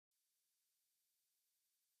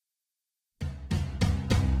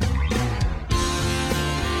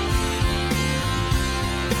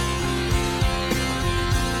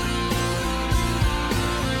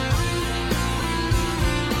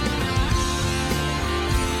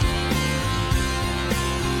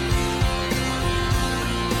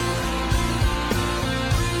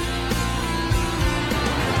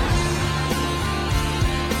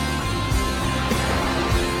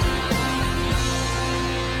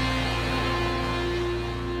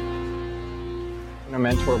A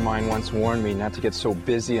mentor of mine once warned me not to get so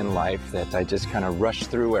busy in life that I just kind of rush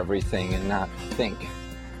through everything and not think.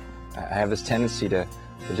 I have this tendency to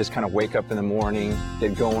just kind of wake up in the morning,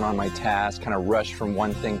 get going on my task, kind of rush from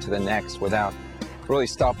one thing to the next without really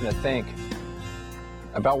stopping to think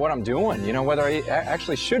about what I'm doing, you know, whether I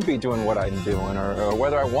actually should be doing what I'm doing or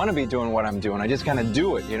whether I want to be doing what I'm doing. I just kind of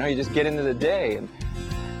do it, you know, you just get into the day. And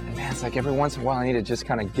man, it's like every once in a while I need to just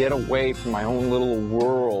kind of get away from my own little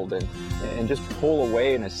world and just pull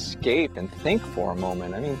away and escape and think for a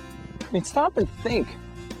moment. I mean, stop and think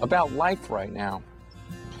about life right now.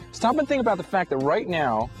 Stop and think about the fact that right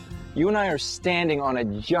now, you and I are standing on a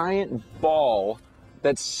giant ball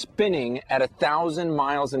that's spinning at 1,000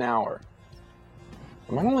 miles an hour.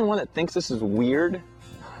 Am I the only one that thinks this is weird?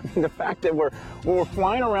 I mean, the fact that we're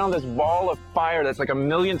flying around this ball of fire that's like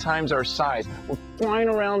 1,000,000 times our size. We're flying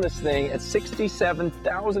around this thing at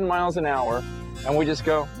 67,000 miles an hour, and we just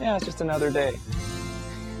go, yeah, it's just another day.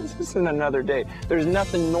 This isn't another day. There's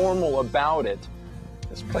nothing normal about it.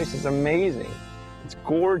 This place is amazing. It's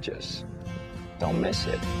gorgeous. Don't miss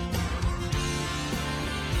it.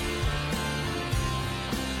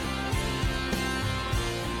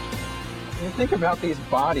 When you think about these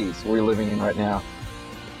bodies we're living in right now,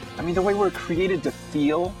 I mean, the way we're created to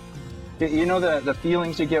feel, you know the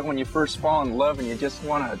feelings you get when you first fall in love and you just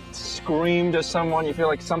want to scream to someone, you feel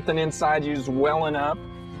like something inside you is welling up,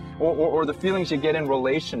 or the feelings you get in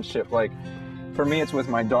relationship, like for me it's with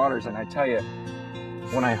my daughters, and I tell you,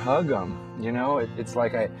 when I hug them, you know, it's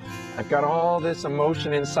like I've got all this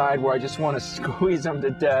emotion inside where I just want to squeeze them to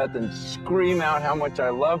death and scream out how much I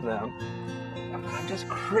love them. I'm just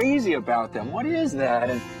crazy about them. What is that?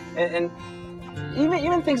 And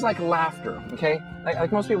even things like laughter, okay?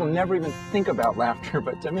 Like most people never even think about laughter,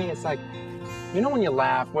 but to me it's like, you know, when you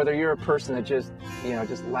laugh, whether you're a person that just, you know,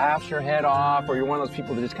 just laughs your head off, or you're one of those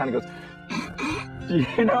people that just kind of goes,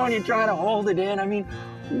 you know, and you're trying to hold it in. I mean,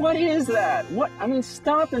 what is that?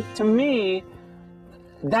 Stop it. To me,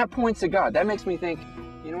 that points to God. That makes me think,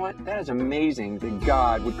 you know what? That is amazing that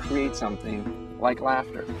God would create something like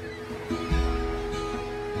laughter.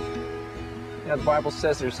 You know, the Bible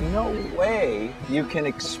says there's no way you can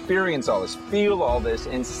experience all this, feel all this,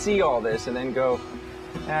 and see all this, and then go,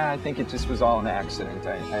 I think it just was all an accident.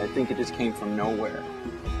 I think it just came from nowhere.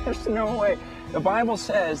 There's no way. The Bible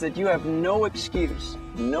says that you have no excuse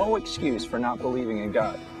for not believing in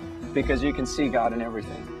God, because you can see God in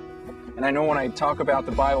everything. And I know when I talk about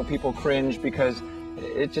the Bible, people cringe because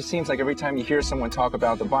it just seems like every time you hear someone talk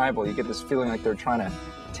about the Bible, you get this feeling like they're trying to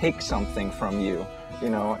take something from you, you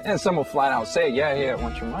know. And some will flat out say, yeah, I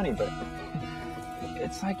want your money, but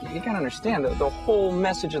it's like, you gotta understand that the whole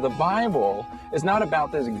message of the Bible is not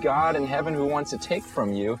about this God in heaven who wants to take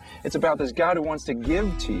from you. It's about this God who wants to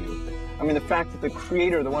give to you. I mean, the fact that the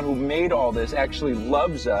Creator, the one who made all this, actually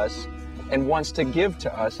loves us and wants to give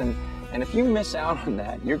to us. And if you miss out on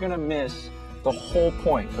that, you're gonna miss the whole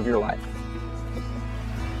point of your life.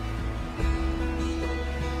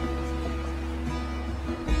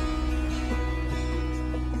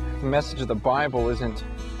 The message of the Bible isn't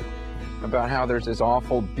about how there's this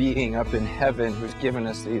awful being up in heaven who's given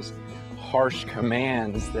us these harsh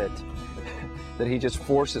commands that he just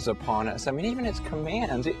forces upon us. I mean, even his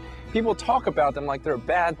commands, people talk about them like they're a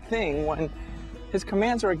bad thing when his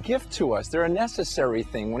commands are a gift to us. They're a necessary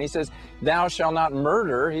thing. When he says, thou shalt not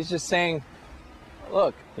murder, he's just saying,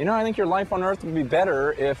 look, you know, I think your life on earth would be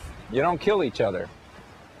better if you don't kill each other.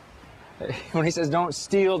 When he says don't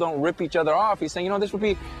steal, don't rip each other off, he's saying, you know, this would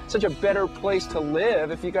be such a better place to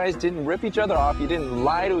live if you guys didn't rip each other off, you didn't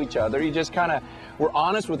lie to each other, you just kind of were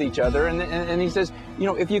honest with each other. And he says, you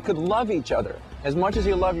know, if you could love each other as much as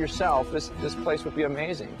you love yourself, this place would be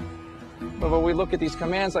amazing. But we look at these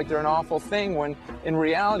commands like they're an awful thing, when in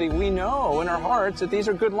reality we know in our hearts that these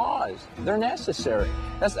are good laws. They're necessary.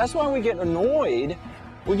 That's why we get annoyed,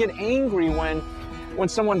 we get angry when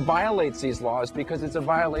someone violates these laws, because it's a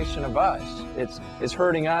violation of us. It's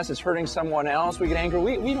hurting us, it's hurting someone else. We get angry.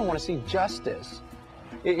 We don't want to see justice.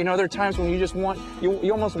 You know, there are times when you just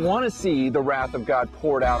you almost want to see the wrath of God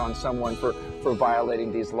poured out on someone for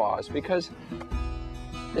violating these laws, because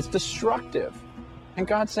it's destructive. And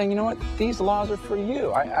God's saying, you know what, these laws are for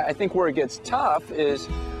you. I think where it gets tough is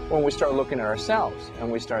when we start looking at ourselves and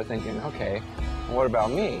we start thinking, okay, what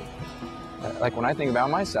about me? Like when I think about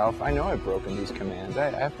myself, I know I've broken these commands.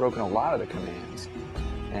 I've broken a lot of the commands.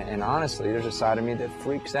 And honestly, there's a side of me that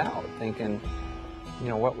freaks out, thinking, you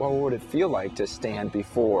know, what would it feel like to stand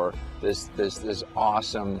before this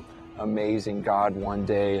awesome, amazing God one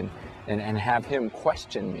day and have him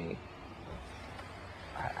question me?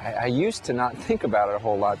 I used to not think about it a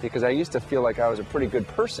whole lot because I used to feel like I was a pretty good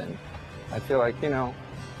person. I feel like,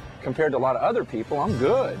 compared to a lot of other people, I'm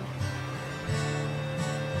good.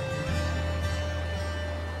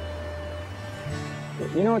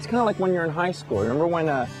 It's kind of like when you're in high school. Remember when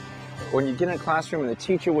you get in a classroom and the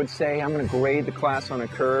teacher would say, I'm going to grade the class on a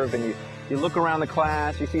curve, and you look around the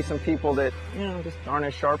class, you see some people that, just aren't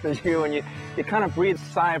as sharp as you, and you kind of breathe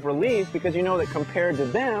a sigh of relief because you know that compared to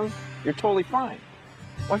them, you're totally fine.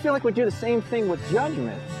 Well, I feel like we do the same thing with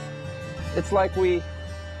judgment. It's like we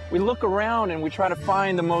look around and we try to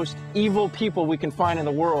find the most evil people we can find in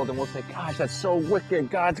the world, and we'll say, gosh, that's so wicked,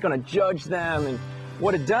 God's going to judge them. And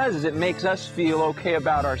what it does is it makes us feel okay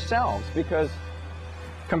about ourselves because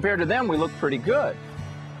compared to them, we look pretty good.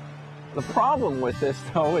 The problem with this,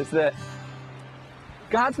 though, is that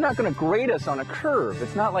God's not going to grade us on a curve.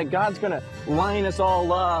 It's not like God's going to line us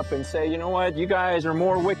all up and say, you know what, you guys are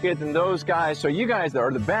more wicked than those guys, so you guys that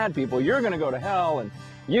are the bad people, you're going to go to hell, and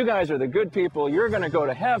you guys are the good people, you're going to go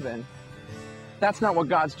to heaven. That's not what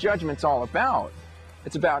God's judgment's all about.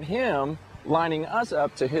 It's about Him lining us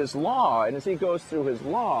up to His law, and as He goes through His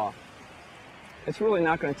law, it's really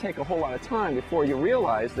not going to take a whole lot of time before you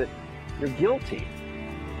realize that you're guilty.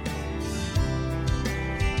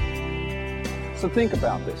 So think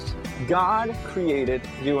about this. God created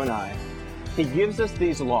you and I. He gives us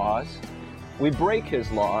these laws. We break His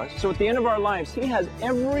laws. So at the end of our lives, He has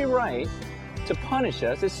every right to punish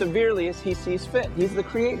us as severely as He sees fit. He's the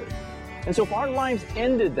Creator. And so if our lives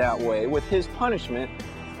ended that way with His punishment,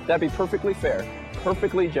 that'd be perfectly fair,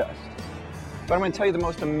 perfectly just. But I'm going to tell you the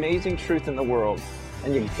most amazing truth in the world,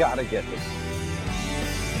 and you gotta get this.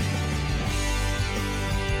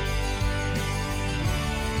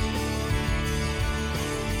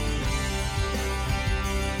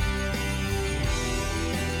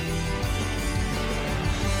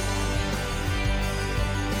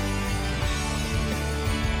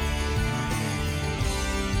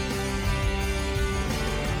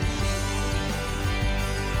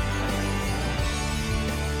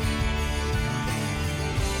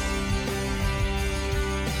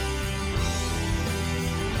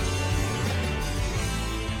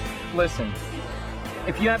 Listen,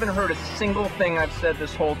 if you haven't heard a single thing I've said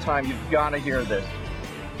this whole time, you've got to hear this.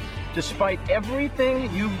 Despite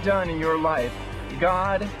everything you've done in your life,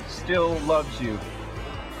 God still loves you,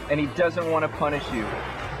 and He doesn't want to punish you.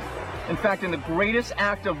 In fact, in the greatest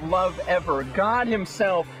act of love ever, God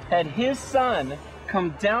Himself had His Son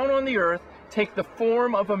come down on the earth, take the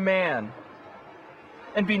form of a man,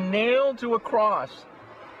 and be nailed to a cross.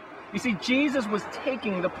 You see, Jesus was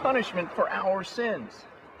taking the punishment for our sins.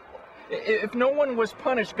 If no one was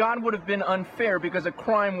punished, God would have been unfair because a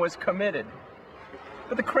crime was committed.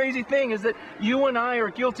 But the crazy thing is that you and I are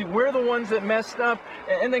guilty. We're the ones that messed up.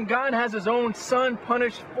 And then God has His own Son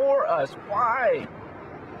punished for us. Why?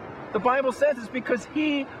 The Bible says it's because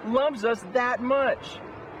He loves us that much.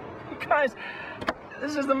 Guys,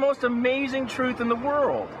 this is the most amazing truth in the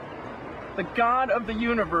world. The God of the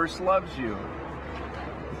universe loves you.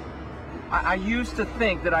 I used to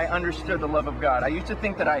think that I understood the love of God. I used to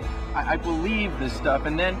think that I believed this stuff,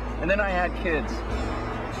 and then I had kids.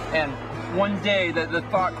 And one day the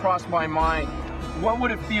thought crossed my mind, what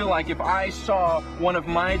would it feel like if I saw one of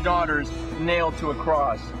my daughters nailed to a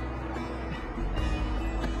cross?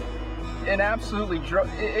 It absolutely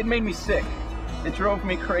it made me sick. It drove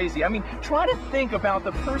me crazy. I mean, try to think about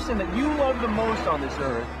the person that you love the most on this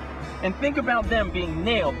earth, and think about them being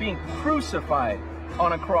nailed, being crucified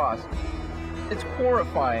on a cross. It's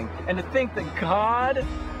horrifying. And to think that God,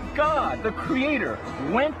 the Creator,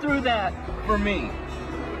 went through that for me.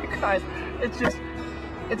 Guys,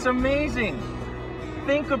 it's amazing.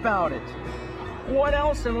 Think about it. What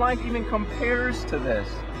else in life even compares to this?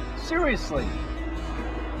 Seriously.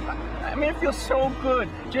 I mean, it feels so good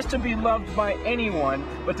just to be loved by anyone,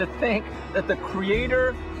 but to think that the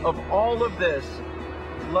Creator of all of this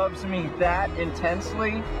loves me that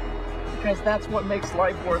intensely, because that's what makes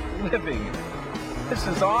life worth living. This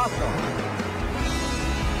is awesome.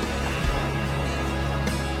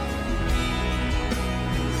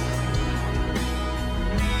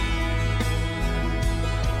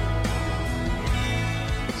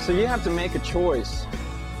 So you have to make a choice.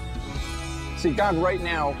 See, God right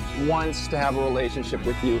now wants to have a relationship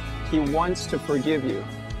with you. He wants to forgive you.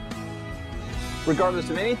 Regardless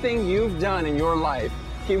of anything you've done in your life,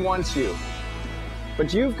 He wants you.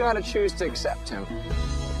 But you've got to choose to accept Him.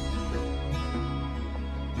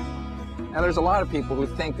 Now, there's a lot of people who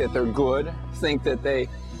think that they're good, think that they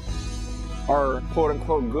are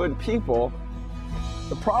quote-unquote good people.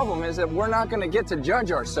 The problem is that we're not going to get to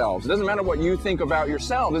judge ourselves. It doesn't matter what you think about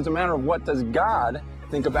yourself. It's a matter of what does God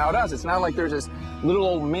think about us. It's not like there's this little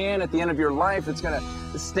old man at the end of your life that's going to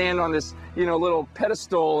stand on this, little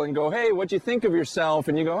pedestal and go, hey, what'd you think of yourself?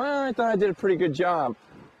 And you go, oh, I thought I did a pretty good job.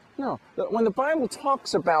 No, when the Bible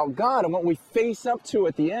talks about God and what we face up to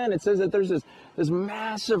at the end, it says that there's this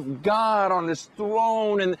massive God on this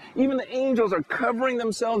throne, and even the angels are covering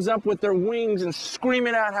themselves up with their wings and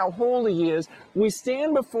screaming out how holy He is. We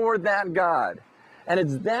stand before that God, and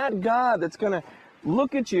it's that God that's going to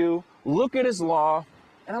look at you, look at His law,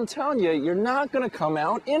 and I'm telling you, you're not going to come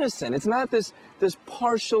out innocent. It's not this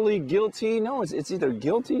partially guilty. No, it's either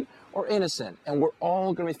guilty or innocent, and we're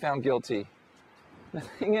all going to be found guilty. The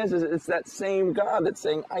thing is it's that same God that's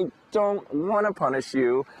saying, I don't want to punish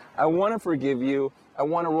you. I want to forgive you. I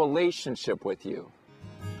want a relationship with you.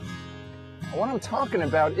 What I'm talking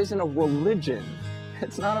about isn't a religion.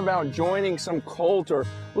 It's not about joining some cult or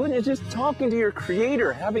religion. It's just talking to your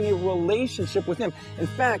Creator, having a relationship with Him. In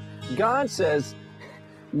fact, God says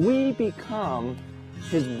we become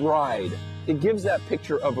His bride. It gives that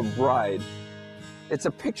picture of a bride. It's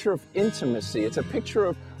a picture of intimacy. It's a picture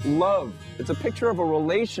of love. It's a picture of a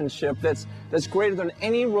relationship that's greater than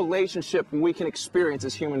any relationship we can experience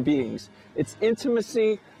as human beings. It's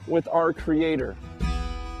intimacy with our Creator.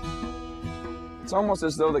 It's almost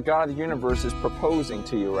as though the God of the universe is proposing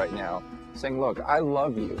to you right now, saying, look, I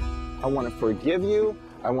love you. I want to forgive you.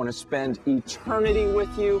 I want to spend eternity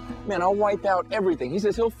with you. Man, I'll wipe out everything. He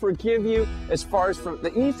says He'll forgive you as far as from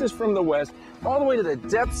the east is from the west, all the way to the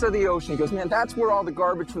depths of the ocean. He goes, man, that's where all the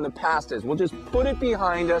garbage from the past is. We'll just put it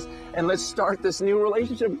behind us and let's start this new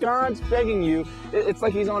relationship. God's begging you. It's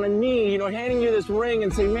like He's on a knee, handing you this ring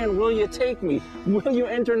and saying, man, will you take me? Will you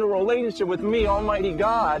enter into a relationship with me, Almighty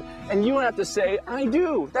God? And you have to say, I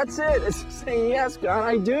do. That's it. It's saying, yes, God,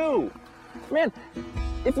 I do. Man,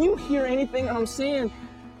 if you hear anything I'm saying,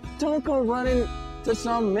 don't go running to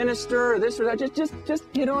some minister or this or that.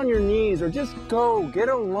 Just get on your knees, or just go get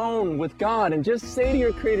alone with God and just say to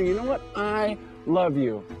your Creator, you know what? I love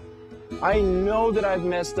you. I know that I've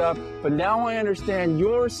messed up, but now I understand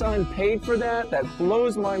your Son paid for that. That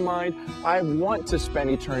blows my mind. I want to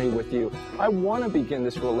spend eternity with you. I want to begin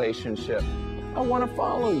this relationship. I want to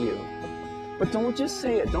follow you. But don't just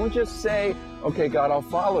say it. Don't just say, okay, God, I'll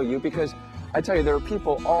follow you, because I tell you, there are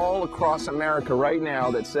people all across America right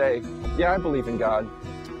now that say, yeah, I believe in God.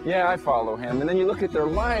 Yeah, I follow Him. And then you look at their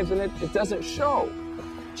lives and it doesn't show.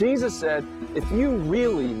 Jesus said, if you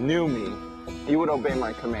really knew me, you would obey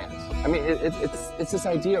my commands. I mean, it's this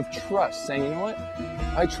idea of trust, saying, you know what?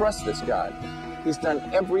 I trust this God. He's done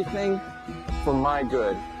everything for my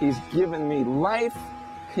good. He's given me life.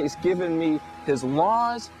 He's given me His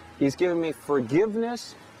laws. He's given me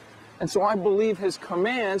forgiveness. And so I believe His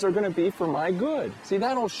commands are going to be for my good. See,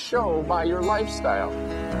 that'll show by your lifestyle.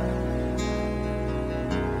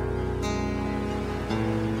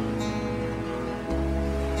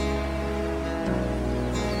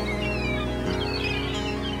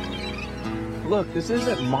 Look, this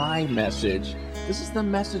isn't my message. This is the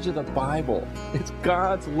message of the Bible. It's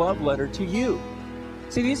God's love letter to you.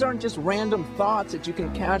 See, these aren't just random thoughts that you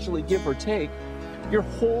can casually give or take. Your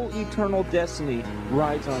whole eternal destiny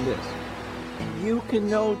rides on this. You can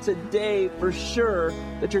know today for sure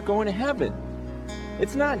that you're going to heaven.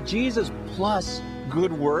 It's not Jesus plus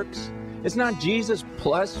good works. It's not Jesus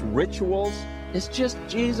plus rituals. It's just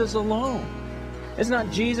Jesus alone. It's not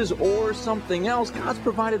Jesus or something else. God's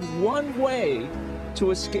provided one way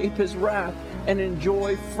to escape His wrath and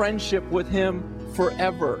enjoy friendship with Him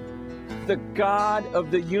forever. The God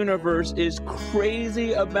of the universe is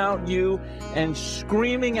crazy about you and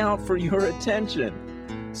screaming out for your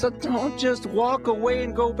attention. So don't just walk away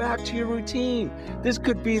and go back to your routine. This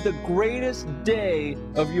could be the greatest day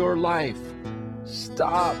of your life.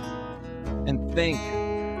 Stop and think.